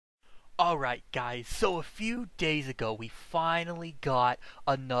Alright guys, so a few days ago we finally got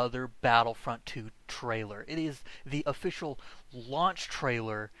another Battlefront 2 trailer. It is the official launch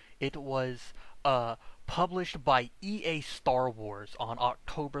trailer. It was published by EA Star Wars on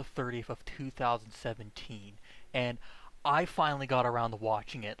October 30th of 2017. And I finally got around to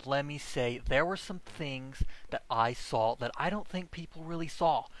watching it. Let me say, there were some things that I saw that I don't think people really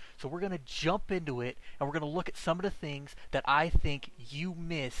saw. So we're going to jump into it, and we're going to look at some of the things that I think you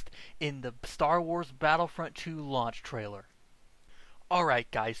missed in the Star Wars Battlefront 2 launch trailer.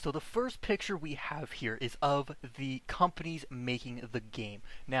 Alright guys, so the first picture we have here is of the companies making the game.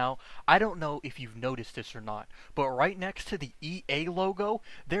 Now, I don't know if you've noticed this or not, but right next to the EA logo,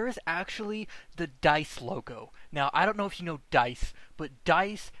 there is actually the DICE logo. Now, I don't know if you know DICE, but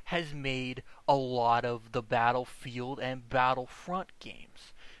DICE has made a lot of the Battlefield and Battlefront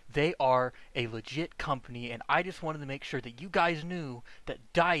games. They are a legit company, and I just wanted to make sure that you guys knew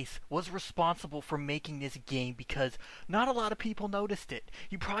that DICE was responsible for making this game because not a lot of people noticed it.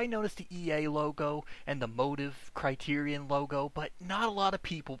 You probably noticed the EA logo and the Motive Criterion logo, but not a lot of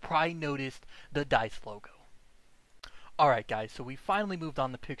people probably noticed the DICE logo. Alright guys, so we finally moved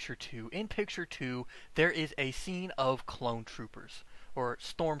on to picture 2. In picture 2, there is a scene of clone troopers, or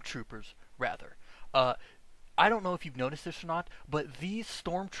stormtroopers, rather. I don't know if you've noticed this or not, but these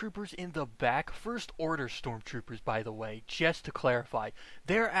stormtroopers in the back, First Order stormtroopers by the way, just to clarify,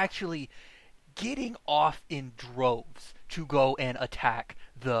 they're actually getting off in droves to go and attack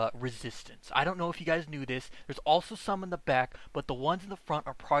the resistance. I don't know if you guys knew this. There's also some in the back, but the ones in the front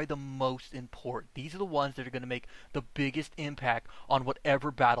are probably the most important. These are the ones that are going to make the biggest impact on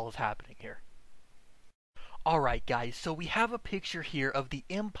whatever battle is happening here. Alright guys, so we have a picture here of the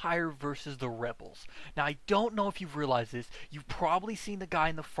Empire versus the Rebels. Now I don't know if you've realized this, you've probably seen the guy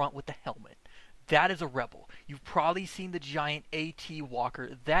in the front with the helmet. That is a rebel. You've probably seen the giant AT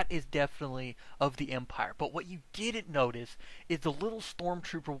walker. That is definitely of the Empire. But what you didn't notice is the little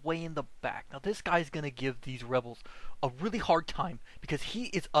stormtrooper way in the back. Now this guy's going to give these rebels a really hard time because he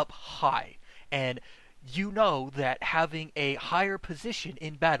is up high. And you know that having a higher position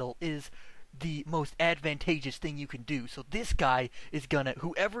in battle is the most advantageous thing you can do. So this guy is gonna,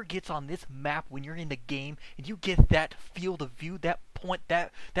 whoever gets on this map when you're in the game and you get that field of view, that point,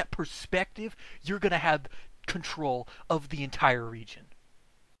 that perspective, you're gonna have control of the entire region.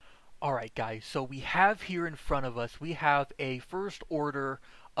 Alright guys, so we have here in front of us, we have a First Order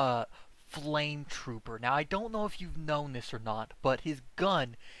flame trooper. Now I don't know if you've known this or not, but his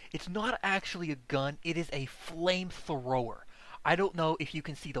gun, it's not actually a gun, it is a flamethrower. I don't know if you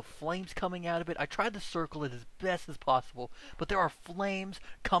can see the flames coming out of it. I tried to circle it as best as possible, but there are flames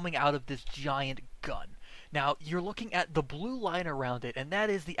coming out of this giant gun. Now, you're looking at the blue line around it, and that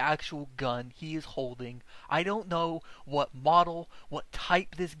is the actual gun he is holding. I don't know what model, what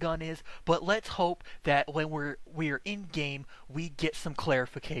type this gun is, but let's hope that when we're in game, we get some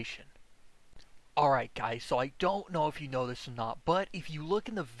clarification. Alright guys, so I don't know if you know this or not, but if you look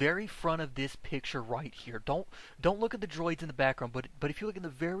in the very front of this picture right here, don't look at the droids in the background, but if you look in the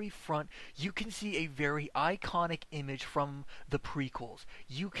very front, you can see a very iconic image from the prequels.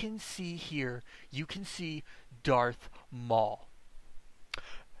 You can see here, you can see Darth Maul.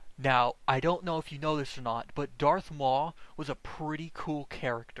 Now, I don't know if you know this or not, but Darth Maul was a pretty cool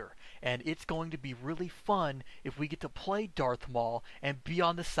character. And it's going to be really fun if we get to play Darth Maul and be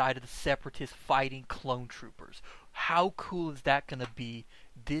on the side of the Separatists fighting clone troopers. How cool is that going to be?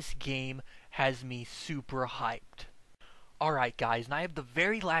 This game has me super hyped. Alright guys, and I have the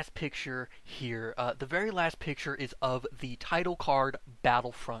very last picture here. The very last picture is of the title card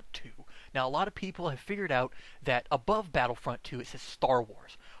Battlefront 2. Now a lot of people have figured out that above Battlefront 2 it says Star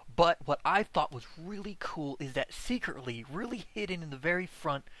Wars. But what I thought was really cool is that secretly, really hidden in the very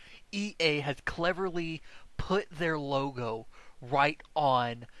front, EA has cleverly put their logo right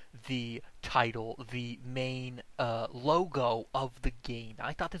on the title, the main logo of the game. Now,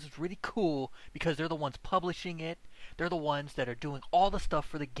 I thought this was really cool because they're the ones publishing it. They're the ones that are doing all the stuff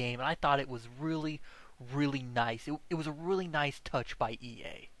for the game, and I thought it was really, really nice. It was a really nice touch by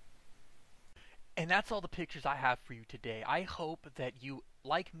EA. And that's all the pictures I have for you today. I hope that you,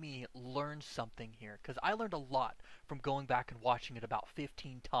 like me, learned something here, because I learned a lot from going back and watching it about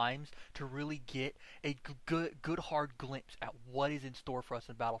 15 times to really get a good hard glimpse at what is in store for us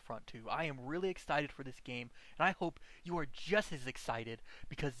in Battlefront 2. I am really excited for this game, and I hope you are just as excited,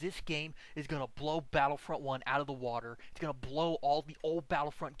 because this game is going to blow Battlefront 1 out of the water. It's going to blow all the old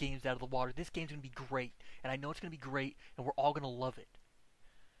Battlefront games out of the water. This game's going to be great, and I know it's going to be great, and we're all going to love it.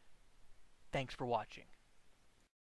 Thanks for watching.